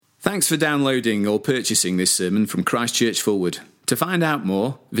Thanks for downloading or purchasing this sermon from Christ Church Fulwood. To find out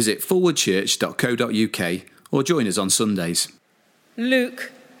more, visit fulwoodchurch.co.uk or join us on Sundays.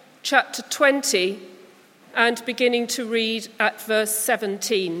 Luke chapter 20 and beginning to read at verse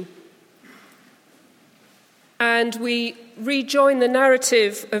 17. And we rejoin the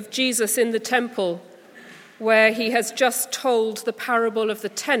narrative of Jesus in the temple, where he has just told the parable of the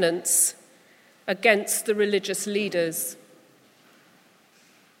tenants against the religious leaders.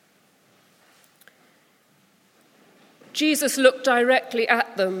 Jesus looked directly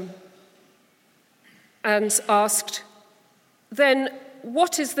at them and asked, "Then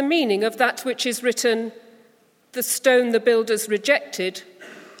what is the meaning of that which is written, 'The stone the builders rejected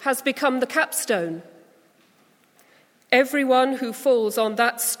has become the capstone'? Everyone who falls on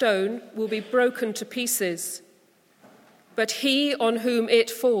that stone will be broken to pieces, but he on whom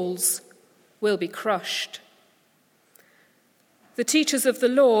it falls will be crushed." The teachers of the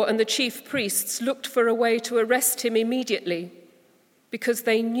law and the chief priests looked for a way to arrest him immediately, because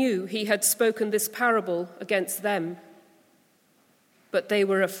they knew he had spoken this parable against them. But they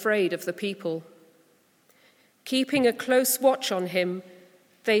were afraid of the people. Keeping a close watch on him,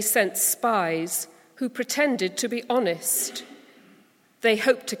 they sent spies who pretended to be honest. They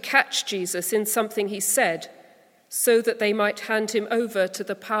hoped to catch Jesus in something he said, so that they might hand him over to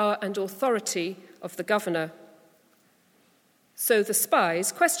the power and authority of the governor. So the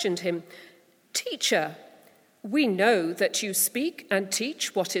spies questioned him, "Teacher, we know that you speak and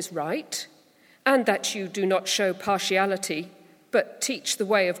teach what is right, and that you do not show partiality, but teach the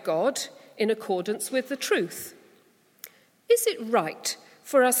way of God in accordance with the truth. Is it right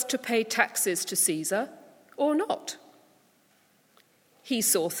for us to pay taxes to Caesar or not?" He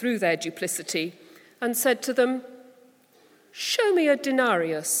saw through their duplicity and said to them, "Show me a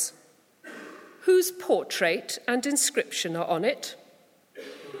denarius. Whose portrait and inscription are on it?"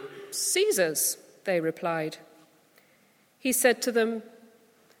 "Caesar's," they replied. He said to them,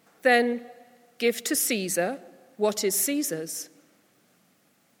 "Then give to Caesar what is Caesar's,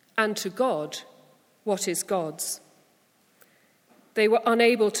 and to God what is God's." They were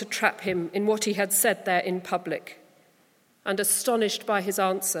unable to trap him in what he had said there in public, and astonished by his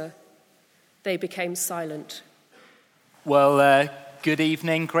answer, they became silent. Well, good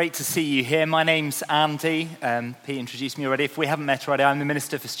evening. Great to see you here. My name's Andy. Pete introduced me already. If we haven't met already, I'm the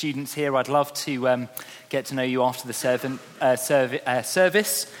Minister for Students here. I'd love to get to know you after the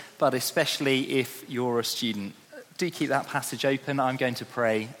service, but especially if you're a student. Do keep that passage open. I'm going to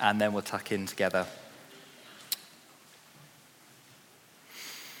pray, and then we'll tuck in together.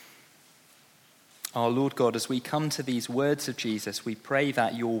 Our Lord God, as we come to these words of Jesus, we pray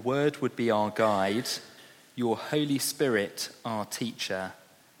that your word would be our guide, your Holy Spirit our teacher,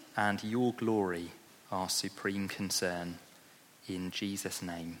 and your glory our supreme concern. In Jesus'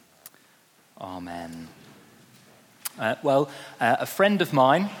 name, amen. A friend of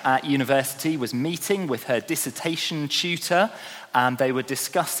mine at university was meeting with her dissertation tutor, and they were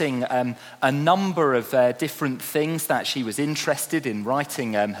discussing a number of different things that she was interested in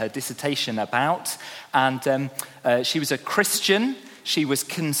writing her dissertation about. And she was a Christian. She was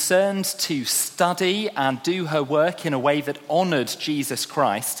concerned to study and do her work in a way that honoured Jesus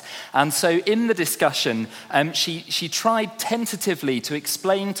Christ. And so in the discussion, she tried tentatively to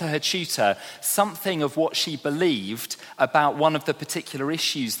explain to her tutor something of what she believed about one of the particular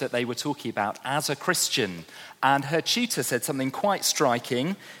issues that they were talking about as a Christian. And her tutor said something quite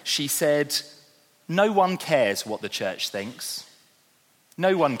striking. She said, "No one cares what the church thinks.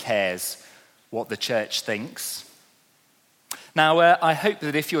 No one cares what the church thinks." Now, I hope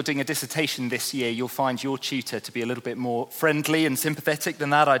that if you're doing a dissertation this year, you'll find your tutor to be a little bit more friendly and sympathetic than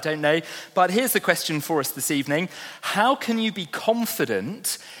that, I don't know. But here's the question for us this evening. How can you be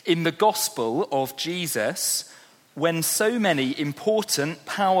confident in the gospel of Jesus when so many important,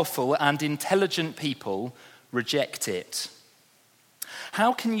 powerful, and intelligent people reject it?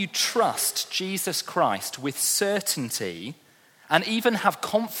 How can you trust Jesus Christ with certainty and even have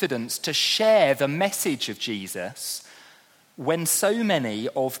confidence to share the message of Jesus when so many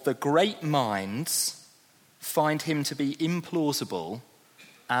of the great minds find him to be implausible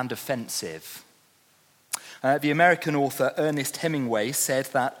and offensive? The American author Ernest Hemingway said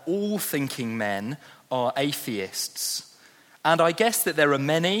that all thinking men are atheists. And I guess that there are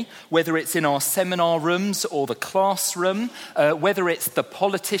many, whether it's in our seminar rooms or the classroom, whether it's the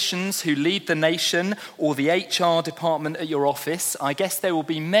politicians who lead the nation or the HR department at your office, I guess there will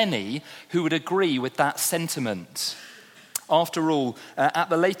be many who would agree with that sentiment. After all, at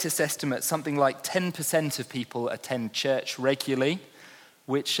the latest estimate, something like 10% of people attend church regularly,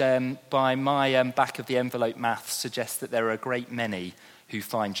 which by my back-of-the-envelope maths suggests that there are a great many who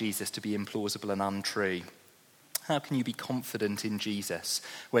find Jesus to be implausible and untrue? How can you be confident in Jesus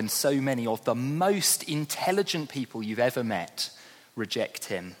when so many of the most intelligent people you've ever met reject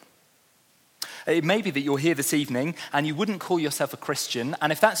him? It may be that you're here this evening and you wouldn't call yourself a Christian.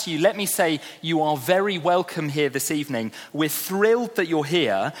 And if that's you, let me say you are very welcome here this evening. We're thrilled that you're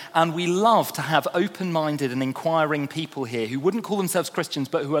here, and we love to have open-minded and inquiring people here who wouldn't call themselves Christians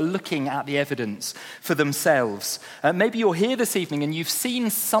but who are looking at the evidence for themselves. Maybe you're here this evening and you've seen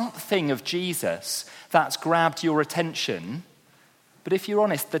something of Jesus that's grabbed your attention. But if you're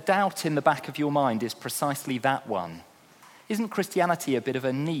honest, the doubt in the back of your mind is precisely that one. Isn't Christianity a bit of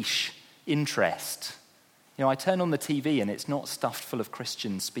a niche interest? You know, I turn on the TV and it's not stuffed full of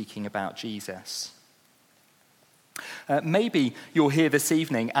Christians speaking about Jesus. Maybe you're here this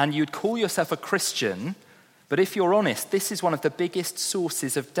evening and you'd call yourself a Christian, but if you're honest, this is one of the biggest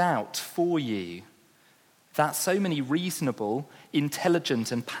sources of doubt for you. That so many reasonable,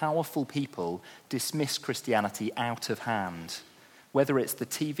 intelligent and powerful people dismiss Christianity out of hand. Whether it's the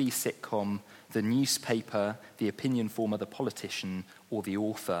TV sitcom, the newspaper, the opinion former, the politician or the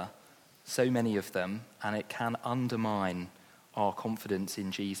author. So many of them, and it can undermine our confidence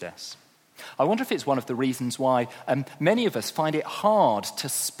in Jesus. I wonder if it's one of the reasons why many of us find it hard to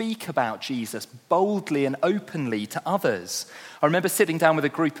speak about Jesus boldly and openly to others. I remember sitting down with a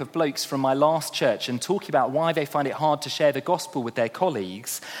group of blokes from my last church and talking about why they find it hard to share the gospel with their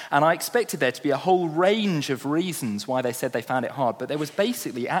colleagues. And I expected there to be a whole range of reasons why they said they found it hard. But there was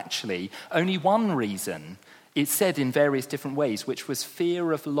basically actually only one reason. It's said in various different ways, which was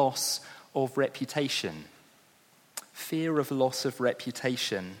fear of loss of reputation. Fear of loss of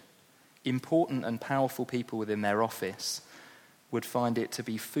reputation. Important and powerful people within their office would find it to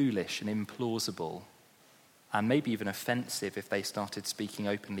be foolish and implausible and maybe even offensive if they started speaking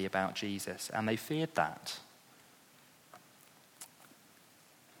openly about Jesus, and they feared that.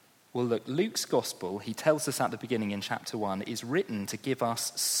 Well, look, Luke's gospel, he tells us at the beginning in chapter 1, is written to give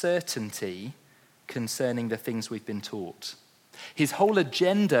us certainty concerning the things we've been taught. His whole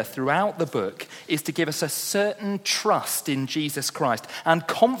agenda throughout the book is to give us a certain trust in Jesus Christ and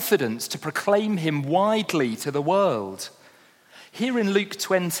confidence to proclaim him widely to the world. Here in Luke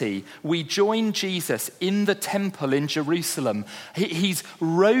 20, we join Jesus in the temple in Jerusalem. He's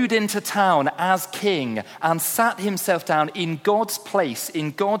rode into town as king and sat himself down in God's place,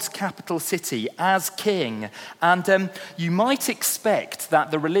 in God's capital city as king. And you might expect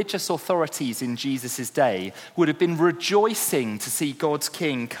that the religious authorities in Jesus' day would have been rejoicing to see God's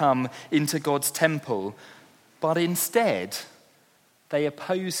king come into God's temple. But instead, they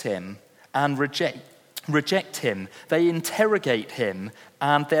oppose him and reject him, they interrogate him,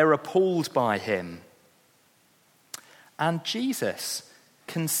 and they're appalled by him. And Jesus,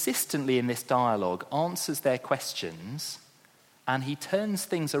 consistently in this dialogue, answers their questions, and he turns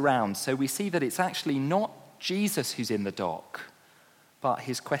things around. So we see that it's actually not Jesus who's in the dock, but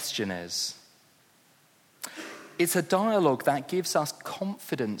his questioners. It's a dialogue that gives us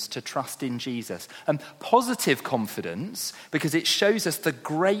confidence to trust in Jesus. Positive confidence, because it shows us the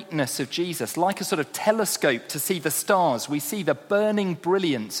greatness of Jesus. Like a sort of telescope to see the stars, we see the burning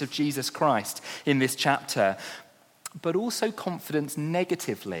brilliance of Jesus Christ in this chapter. But also confidence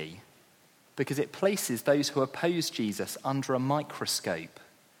negatively, because it places those who oppose Jesus under a microscope.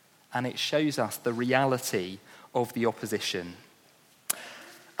 And it shows us the reality of the opposition.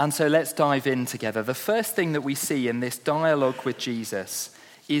 And so let's dive in together. The first thing that we see in this dialogue with Jesus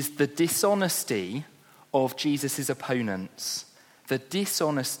is the dishonesty of Jesus' opponents. The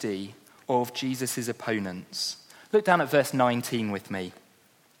dishonesty of Jesus' opponents. Look down at verse 19 with me.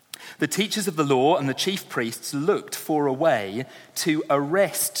 The teachers of the law and the chief priests looked for a way to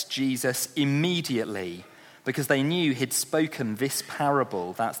arrest Jesus immediately because they knew he'd spoken this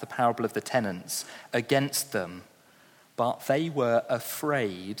parable, that's the parable of the tenants, against them. But they were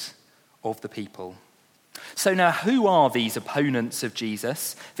afraid of the people. So now, who are these opponents of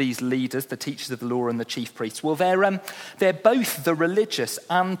Jesus, these leaders, the teachers of the law and the chief priests? Well, they're both the religious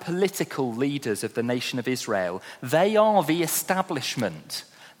and political leaders of the nation of Israel. They are the establishment.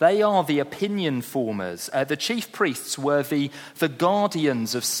 They are the opinion formers. The chief priests were the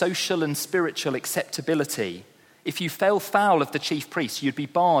guardians of social and spiritual acceptability. If you fell foul of the chief priests, you'd be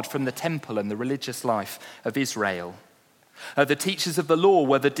barred from the temple and the religious life of Israel. The teachers of the law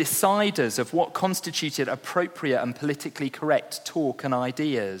were the deciders of what constituted appropriate and politically correct talk and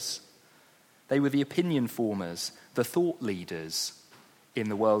ideas. They were the opinion formers, the thought leaders in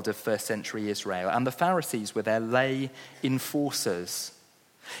the world of first century Israel. And the Pharisees were their lay enforcers.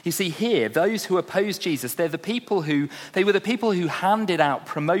 You see here, those who opposed Jesus, they were the people who handed out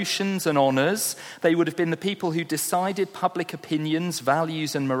promotions and honors. They would have been the people who decided public opinions,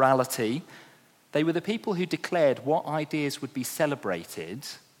 values, and morality. They were the people who declared what ideas would be celebrated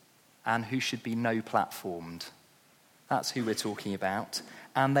and who should be no-platformed. That's who we're talking about.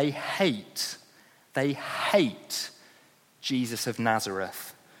 And they hate Jesus of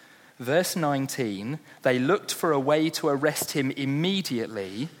Nazareth. Verse 19, they looked for a way to arrest him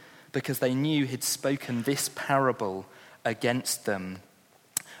immediately because they knew he'd spoken this parable against them.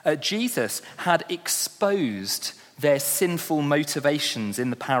 Jesus had exposed their sinful motivations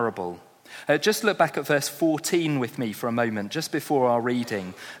in the parable. Just look back at verse 14 with me for a moment, just before our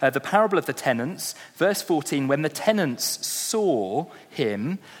reading. The parable of the tenants, verse 14, when the tenants saw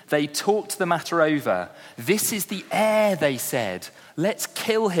him, they talked the matter over. This is the heir, they said. Let's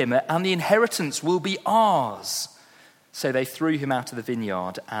kill him and the inheritance will be ours. So they threw him out of the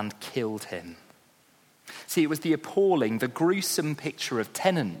vineyard and killed him. See, it was the appalling, the gruesome picture of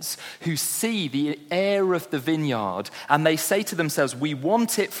tenants who see the heir of the vineyard and they say to themselves, we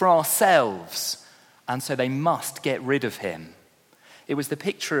want it for ourselves, and so they must get rid of him. It was the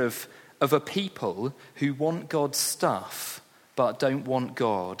picture of a people who want God's stuff but don't want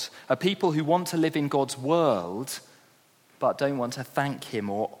God. A people who want to live in God's world but don't want to thank him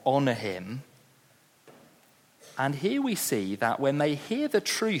or honor him. And here we see that when they hear the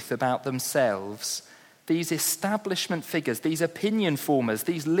truth about themselves, these establishment figures, these opinion formers,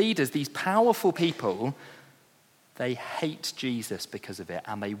 these leaders, these powerful people, they hate Jesus because of it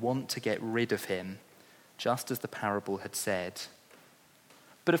and they want to get rid of him, just as the parable had said.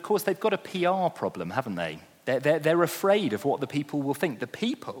 But of course, they've got a PR problem, haven't they? They're afraid of what the people will think. The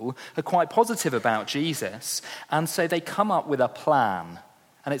people are quite positive about Jesus, and so they come up with a plan.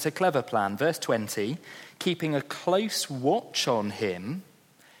 And it's a clever plan. Verse 20, keeping a close watch on him.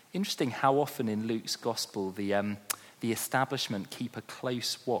 Interesting how often in Luke's gospel the establishment keep a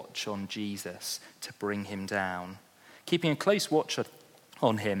close watch on Jesus to bring him down. Keeping a close watch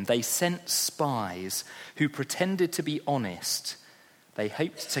on him, they sent spies who pretended to be honest. They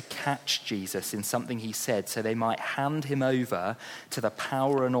hoped to catch Jesus in something he said so they might hand him over to the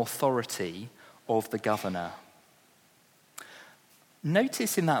power and authority of the governor.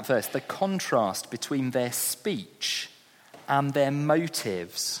 Notice in that verse the contrast between their speech and their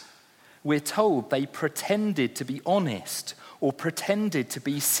motives. We're told they pretended to be honest or pretended to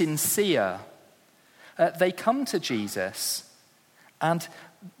be sincere. They come to Jesus and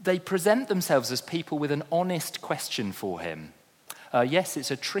they present themselves as people with an honest question for him. Yes,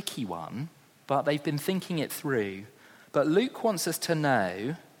 it's a tricky one, but they've been thinking it through. But Luke wants us to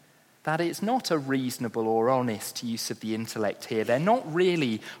know that it's not a reasonable or honest use of the intellect here. They're not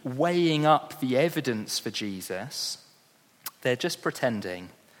really weighing up the evidence for Jesus. They're just pretending.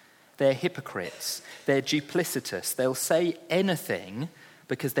 They're hypocrites. They're duplicitous. They'll say anything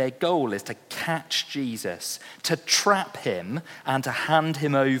because their goal is to catch Jesus, to trap him, and to hand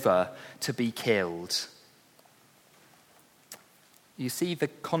him over to be killed. You see the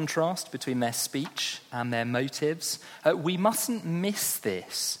contrast between their speech and their motives? We mustn't miss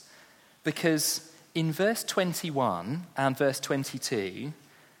this because in verse 21 and verse 22,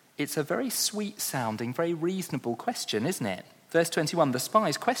 it's a very sweet-sounding, very reasonable question, isn't it? Verse 21, the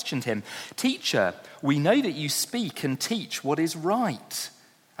spies questioned him, "Teacher, we know that you speak and teach what is right,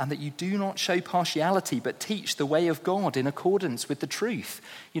 and that you do not show partiality, but teach the way of God in accordance with the truth.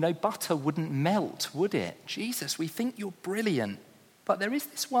 You know, butter wouldn't melt, would it? Jesus, we think you're brilliant. But there is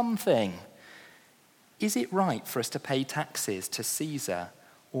this one thing. Is it right for us to pay taxes to Caesar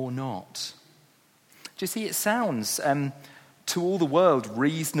or not?" Do you see, it sounds to all the world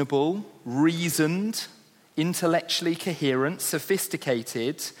reasonable, reasoned, intellectually coherent,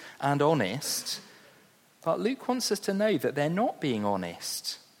 sophisticated, and honest. But Luke wants us to know that they're not being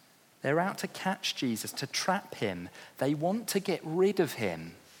honest. They're out to catch Jesus, to trap him. They want to get rid of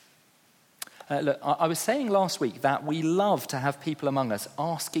him. Look, I was saying last week that we love to have people among us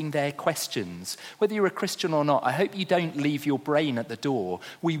asking their questions. Whether you're a Christian or not, I hope you don't leave your brain at the door.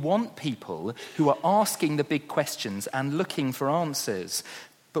 We want people who are asking the big questions and looking for answers.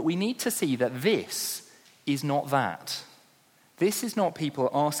 But we need to see that this is not that. This is not people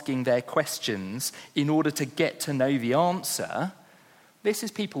asking their questions in order to get to know the answer. This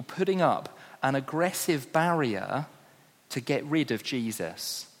is people putting up an aggressive barrier to get rid of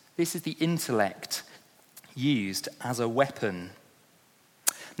Jesus. This is the intellect used as a weapon.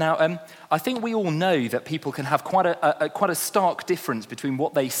 Now, I think we all know that people can have quite a stark difference between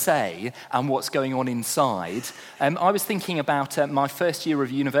what they say and what's going on inside. I was thinking about my first year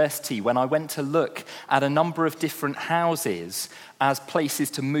of university when I went to look at a number of different houses as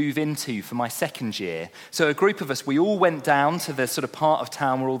places to move into for my second year. So a group of us, we all went down to the sort of part of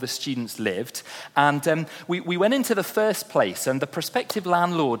town where all the students lived, and we went into the first place, and the prospective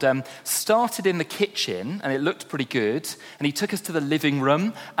landlord started in the kitchen, and it looked pretty good, and he took us to the living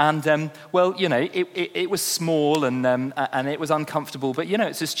room, and well, you know, it was small and it was uncomfortable, but, you know,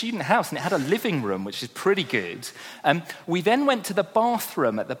 it's a student house, and it had a living room, which is pretty good. We then went to the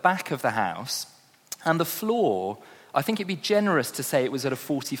bathroom at the back of the house, and the floor, I think it'd be generous to say it was at a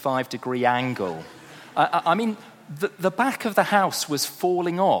 45-degree angle. I mean, the back of the house was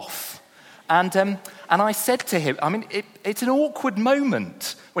falling off. And I said to him, I mean, it's an awkward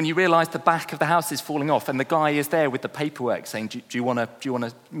moment when you realise the back of the house is falling off and the guy is there with the paperwork saying, do you want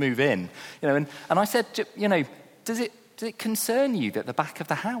to move in? You know, and I said, you know, does it concern you that the back of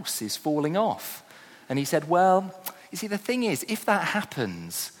the house is falling off? And he said, well, you see, the thing is, if that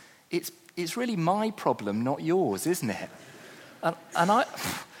happens, it's really my problem, not yours, isn't it? And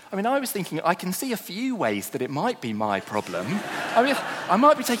I was thinking, I can see a few ways that it might be my problem. I mean, I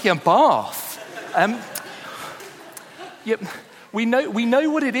might be taking a bath. We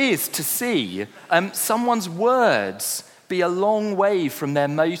know what it is to see someone's words be a long way from their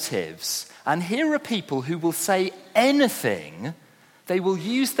motives. And here are people who will say anything. They will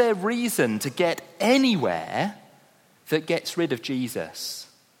use their reason to get anywhere that gets rid of Jesus.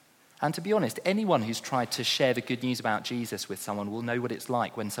 And to be honest, anyone who's tried to share the good news about Jesus with someone will know what it's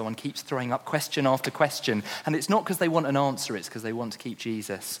like when someone keeps throwing up question after question. And it's not because they want an answer, it's because they want to keep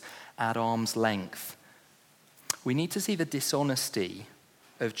Jesus at arm's length. We need to see the dishonesty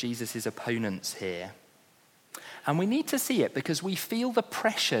of Jesus' opponents here. And we need to see it because we feel the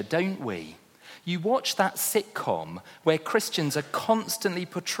pressure, don't we? You watch that sitcom where Christians are constantly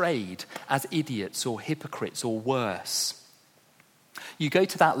portrayed as idiots or hypocrites or worse. You go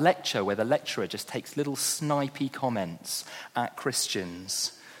to that lecture where the lecturer just takes little snipey comments at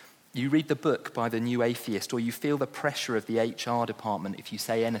Christians. You read the book by the New Atheist, or you feel the pressure of the HR department if you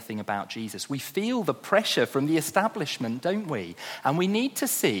say anything about Jesus. We feel the pressure from the establishment, don't we? And we need to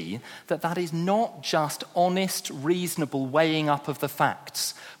see that that is not just honest, reasonable weighing up of the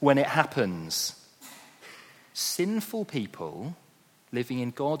facts when it happens. Sinful people living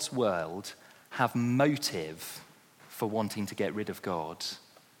in God's world have motive for wanting to get rid of God.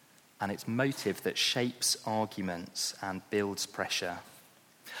 And it's motive that shapes arguments and builds pressure.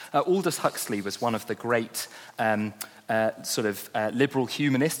 Aldous Huxley was one of the great liberal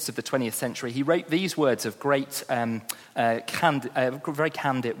humanists of the 20th century. He wrote these words of great, very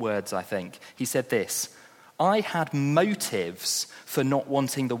candid words, I think. He said this: I had motives for not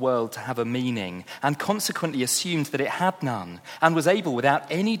wanting the world to have a meaning, and consequently assumed that it had none, and was able without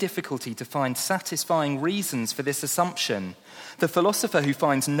any difficulty to find satisfying reasons for this assumption. The philosopher who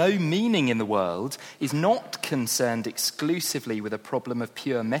finds no meaning in the world is not concerned exclusively with a problem of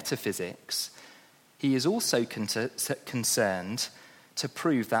pure metaphysics. He is also concerned to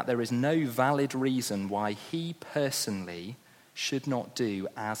prove that there is no valid reason why he personally should not do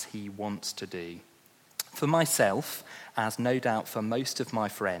as he wants to do. For myself, as no doubt for most of my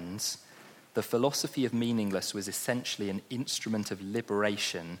friends, the philosophy of meaningless was essentially an instrument of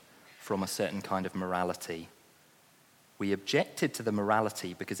liberation from a certain kind of morality. We objected to the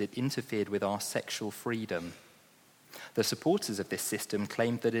morality because it interfered with our sexual freedom. The supporters of this system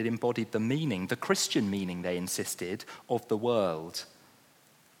claimed that it embodied the meaning, the Christian meaning, they insisted, of the world.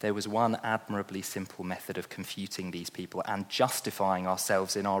 There was one admirably simple method of confuting these people and justifying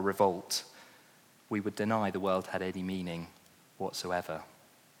ourselves in our revolt. We would deny the world had any meaning whatsoever.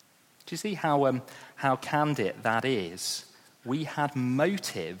 Do you see how candid that is? We had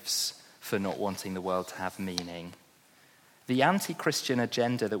motives for not wanting the world to have meaning. The anti-Christian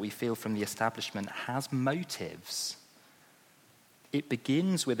agenda that we feel from the establishment has motives. It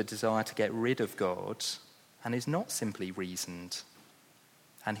begins with a desire to get rid of God and is not simply reasoned.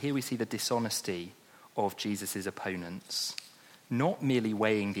 And here we see the dishonesty of Jesus' opponents. Not merely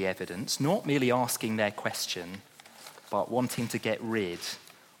weighing the evidence, not merely asking their question, but wanting to get rid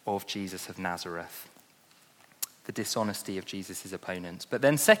of Jesus of Nazareth. The dishonesty of Jesus' opponents. But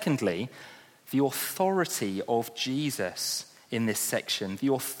then secondly, the authority of Jesus in this section.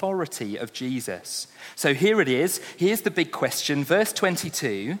 The authority of Jesus. So here it is. Here's the big question. Verse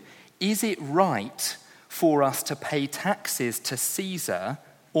 22. Is it right for us to pay taxes to Caesar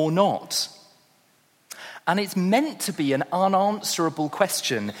or not? And it's meant to be an unanswerable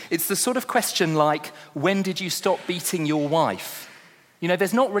question. It's the sort of question like, when did you stop beating your wife? You know,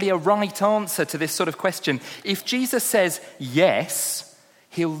 there's not really a right answer to this sort of question. If Jesus says yes,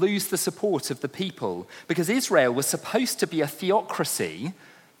 he'll lose the support of the people, because Israel was supposed to be a theocracy,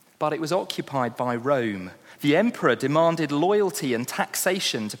 but it was occupied by Rome. The emperor demanded loyalty and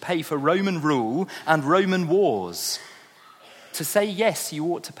taxation to pay for Roman rule and Roman wars. To say yes, you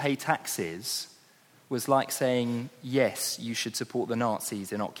ought to pay taxes was like saying yes, you should support the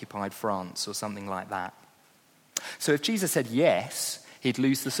Nazis in occupied France or something like that. So if Jesus said yes, he'd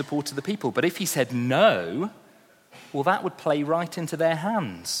lose the support of the people. But if he said no, well, that would play right into their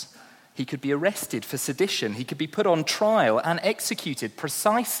hands. He could be arrested for sedition. He could be put on trial and executed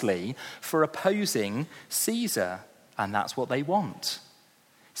precisely for opposing Caesar. And that's what they want.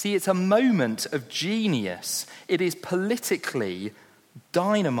 See, it's a moment of genius. It is politically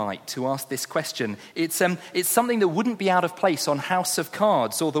dynamite to ask this question. It's something that wouldn't be out of place on House of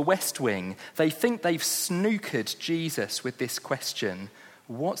Cards or The West Wing. They think they've snookered Jesus with this question.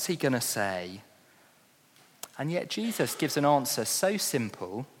 What's he going to say? And yet Jesus gives an answer so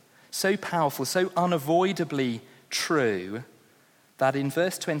simple, so powerful, so unavoidably true, that in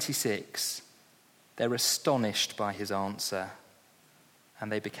verse 26, they're astonished by his answer, and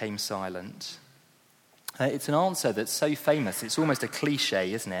they became silent. It's an answer that's so famous, it's almost a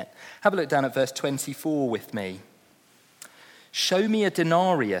cliche, isn't it? Have a look down at verse 24 with me. Show me a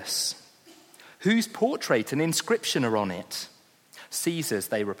denarius. Whose portrait and inscription are on it? Caesar's,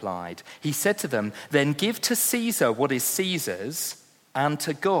 they replied. He said to them, then give to Caesar what is Caesar's, and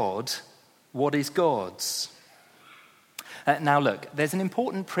to God what is God's. Now look, there's an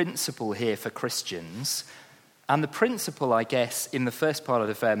important principle here for Christians. And the principle, I guess, in the first part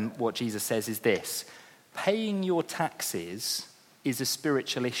of what Jesus says is this. Paying your taxes is a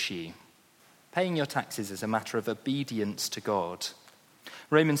spiritual issue. Paying your taxes is a matter of obedience to God.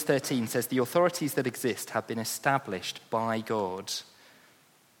 Romans 13 says the authorities that exist have been established by God.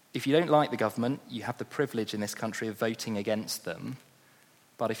 If you don't like the government, you have the privilege in this country of voting against them.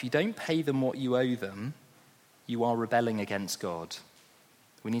 But if you don't pay them what you owe them, you are rebelling against God.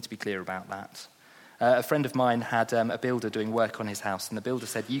 We need to be clear about that. A friend of mine had a builder doing work on his house, and the builder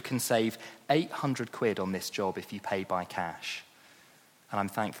said, you can save 800 quid on this job if you pay by cash. And I'm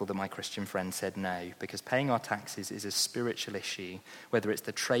thankful that my Christian friend said no, because paying our taxes is a spiritual issue. Whether it's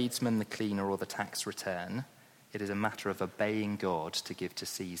the tradesman, the cleaner, or the tax return, it is a matter of obeying God to give to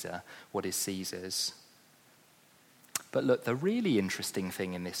Caesar what is Caesar's. But look, the really interesting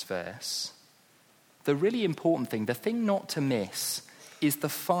thing in this verse, the really important thing, the thing not to miss, is the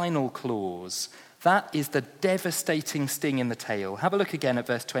final clause. That is the devastating sting in the tail. Have a look again at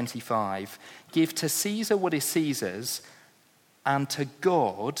verse 25. Give to Caesar what is Caesar's, and to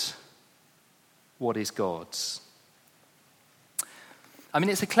God what is God's. I mean,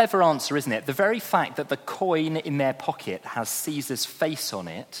 it's a clever answer, isn't it? The very fact that the coin in their pocket has Caesar's face on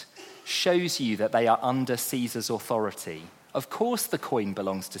it shows you that they are under Caesar's authority. Of course the coin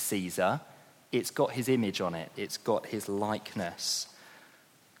belongs to Caesar. It's got his image on it. It's got his likeness.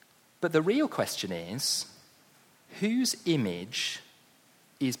 But the real question is, whose image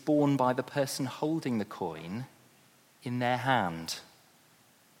is borne by the person holding the coin in their hand?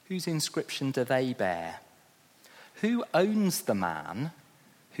 Whose inscription do they bear? Who owns the man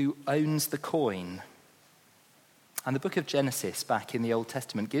who owns the coin? And the book of Genesis back in the Old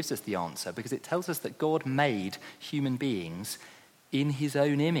Testament gives us the answer, because it tells us that God made human beings in his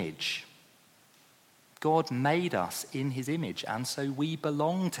own image. God made us in his image, and so we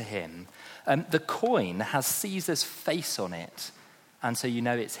belong to him. The coin has Caesar's face on it, and so you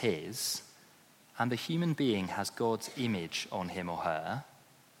know it's his. And the human being has God's image on him or her,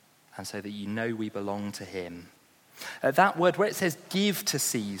 and so that you know we belong to him. That word, where it says give to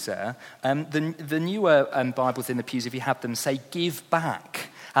Caesar, the newer Bibles in the pews, if you have them, say give back.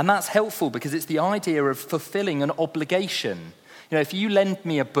 And that's helpful because it's the idea of fulfilling an obligation. You know, if you lend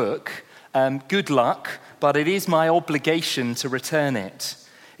me a book, good luck, but it is my obligation to return it.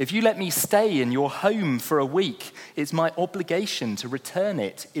 If you let me stay in your home for a week, it's my obligation to return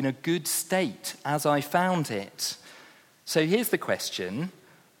it in a good state as I found it. So here's the question.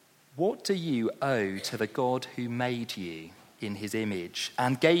 What do you owe to the God who made you in his image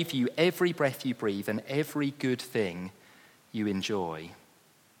and gave you every breath you breathe and every good thing you enjoy?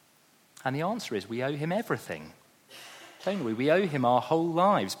 And the answer is we owe him everything. Don't we? We owe him our whole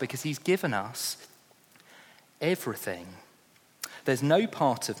lives because he's given us everything. There's no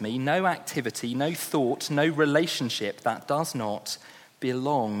part of me, no activity, no thought, no relationship that does not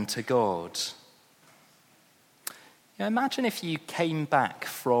belong to God. You know, imagine if you came back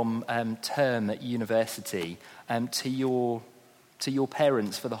from term at university to your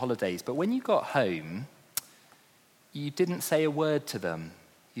parents for the holidays, but when you got home, you didn't say a word to them.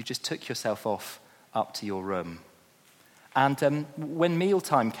 You just took yourself off up to your room. And when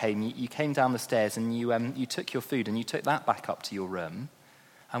mealtime came, you came down the stairs and you took your food and you took that back up to your room.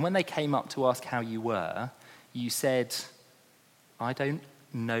 And when they came up to ask how you were, you said, I don't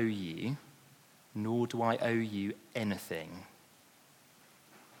know you, nor do I owe you anything.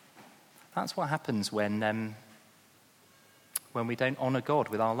 That's what happens when we don't honour God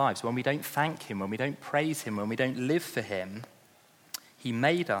with our lives, when we don't thank him, when we don't praise him, when we don't live for him. He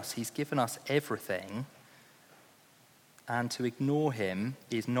made us, he's given us everything, and to ignore him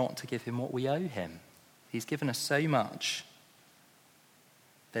is not to give him what we owe him. He's given us so much.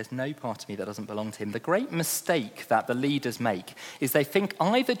 There's no part of me that doesn't belong to him. The great mistake that the leaders make is they think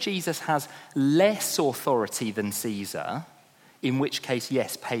either Jesus has less authority than Caesar, in which case,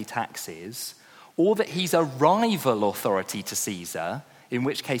 yes, pay taxes, or that he's a rival authority to Caesar, in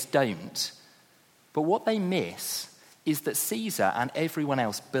which case, don't. But what they miss is that Caesar and everyone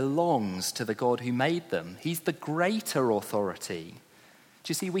else belongs to the God who made them. He's the greater authority.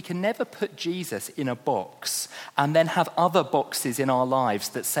 Do you see, we can never put Jesus in a box and then have other boxes in our lives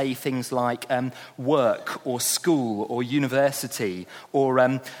that say things like work or school or university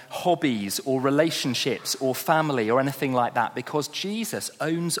or hobbies or relationships or family or anything like that, because Jesus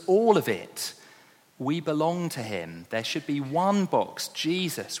owns all of it. We belong to him. There should be one box,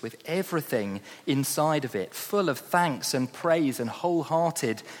 Jesus, with everything inside of it, full of thanks and praise and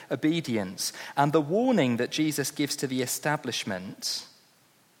wholehearted obedience. And the warning that Jesus gives to the establishment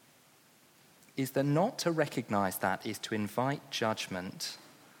is that not to recognize that is to invite judgment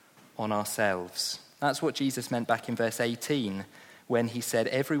on ourselves. That's what Jesus meant back in verse 18 when he said,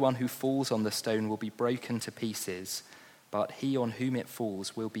 everyone who falls on the stone will be broken to pieces, but he on whom it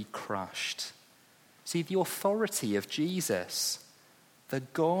falls will be crushed. See, the authority of Jesus, the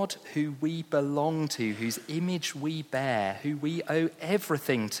God who we belong to, whose image we bear, who we owe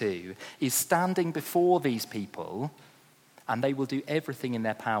everything to, is standing before these people, and they will do everything in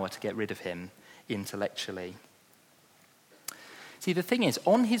their power to get rid of him intellectually. See, the thing is,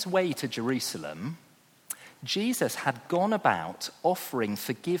 on his way to Jerusalem, Jesus had gone about offering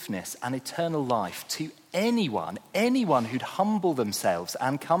forgiveness and eternal life to anyone who'd humble themselves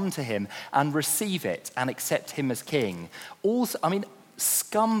and come to him and receive it and accept him as king. Also,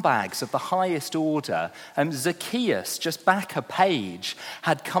 scumbags of the highest order. Zacchaeus, just back a page,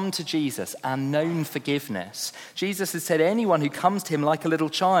 had come to Jesus and known forgiveness. Jesus had said anyone who comes to him like a little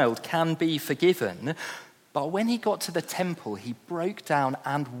child can be forgiven. But when he got to the temple, he broke down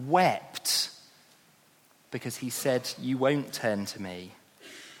and wept because he said, you won't turn to me,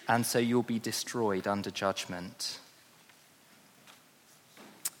 and so you'll be destroyed under judgment.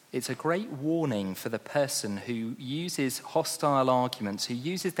 It's a great warning for the person who uses hostile arguments, who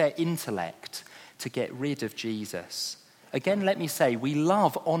uses their intellect to get rid of Jesus. Again, let me say, we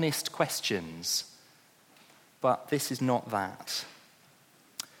love honest questions, but this is not that.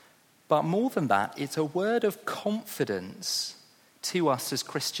 But more than that, it's a word of confidence to us as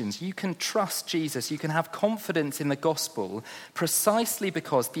Christians. You can trust Jesus, you can have confidence in the gospel precisely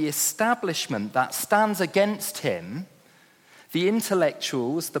because the establishment that stands against him, the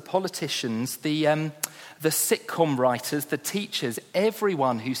intellectuals, the politicians, the sitcom writers, the teachers,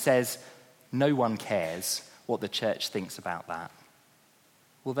 everyone who says no one cares what the church thinks about that,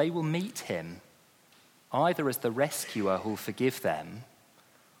 well, they will meet him either as the rescuer who'll forgive them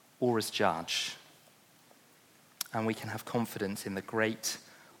or as judge. And we can have confidence in the great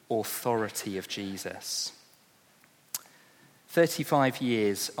authority of Jesus. 35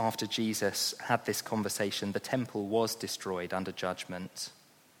 years after Jesus had this conversation, the temple was destroyed under judgment.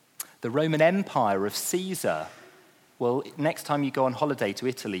 The Roman Empire of Caesar, well, next time you go on holiday to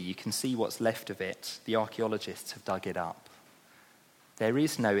Italy, you can see what's left of it. The archaeologists have dug it up. There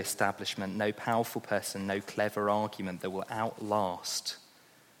is no establishment, no powerful person, no clever argument that will outlast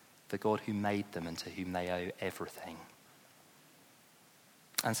the God who made them and to whom they owe everything.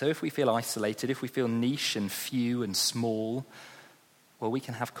 And so if we feel isolated, if we feel niche and few and small, well, we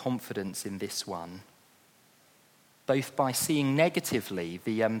can have confidence in this one, both by seeing negatively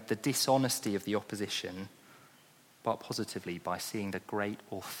the dishonesty of the opposition, but positively by seeing the great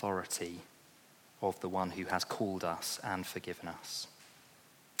authority of the one who has called us and forgiven us.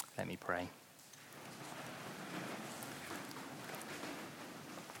 Let me pray.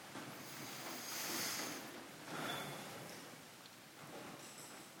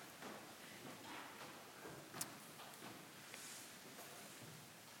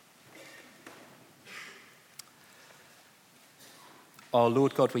 Our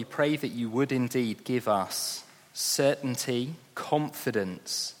Lord God, we pray that you would indeed give us certainty,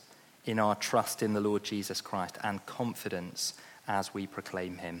 confidence in our trust in the Lord Jesus Christ and confidence as we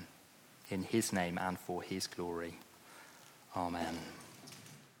proclaim him. In his name and for his glory. Amen.